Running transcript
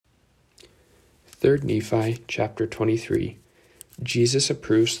3 Nephi chapter 23. Jesus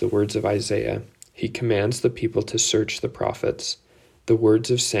approves the words of Isaiah. He commands the people to search the prophets. The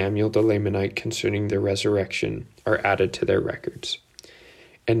words of Samuel the Lamanite concerning their resurrection are added to their records.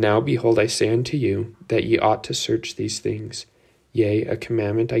 And now, behold, I say unto you, that ye ought to search these things. Yea, a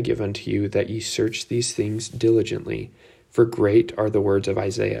commandment I give unto you, that ye search these things diligently, for great are the words of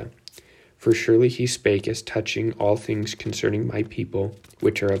Isaiah. For surely he spake as touching all things concerning my people,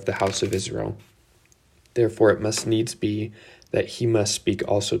 which are of the house of Israel. Therefore it must needs be that he must speak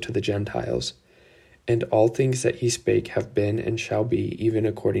also to the Gentiles. And all things that he spake have been and shall be, even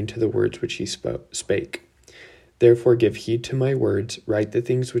according to the words which he spake. Therefore give heed to my words, write the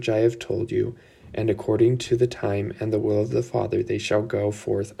things which I have told you, and according to the time and the will of the Father they shall go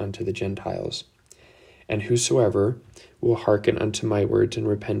forth unto the Gentiles. And whosoever will hearken unto my words and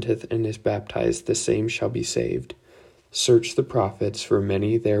repenteth and is baptized, the same shall be saved. Search the prophets, for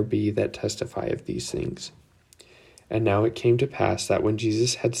many there be that testify of these things. And now it came to pass that when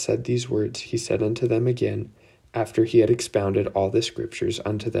Jesus had said these words, he said unto them again, after he had expounded all the scriptures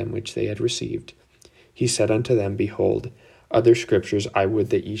unto them which they had received, he said unto them, Behold, other scriptures I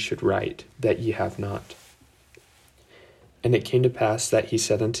would that ye should write, that ye have not. And it came to pass that he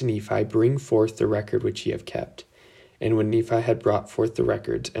said unto Nephi, Bring forth the record which ye have kept. And when Nephi had brought forth the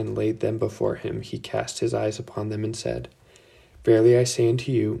records, and laid them before him, he cast his eyes upon them, and said, Verily I say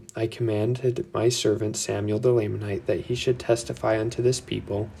unto you, I commanded my servant Samuel the Lamanite, that he should testify unto this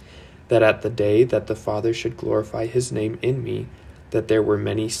people, that at the day that the Father should glorify his name in me, that there were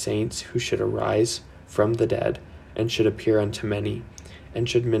many saints who should arise from the dead, and should appear unto many, and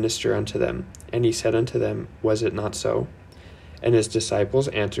should minister unto them. And he said unto them, Was it not so? And his disciples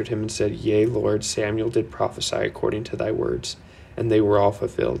answered him and said, Yea, Lord, Samuel did prophesy according to thy words, and they were all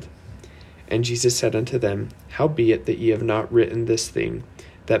fulfilled. And Jesus said unto them, How be it that ye have not written this thing,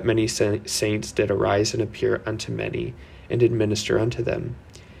 that many saints did arise and appear unto many, and did minister unto them?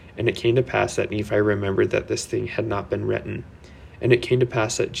 And it came to pass that Nephi remembered that this thing had not been written. And it came to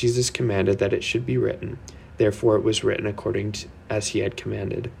pass that Jesus commanded that it should be written. Therefore it was written according to as he had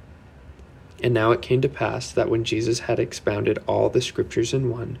commanded. And now it came to pass that when Jesus had expounded all the scriptures in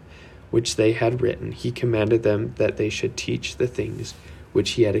one, which they had written, he commanded them that they should teach the things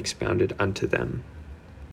which he had expounded unto them.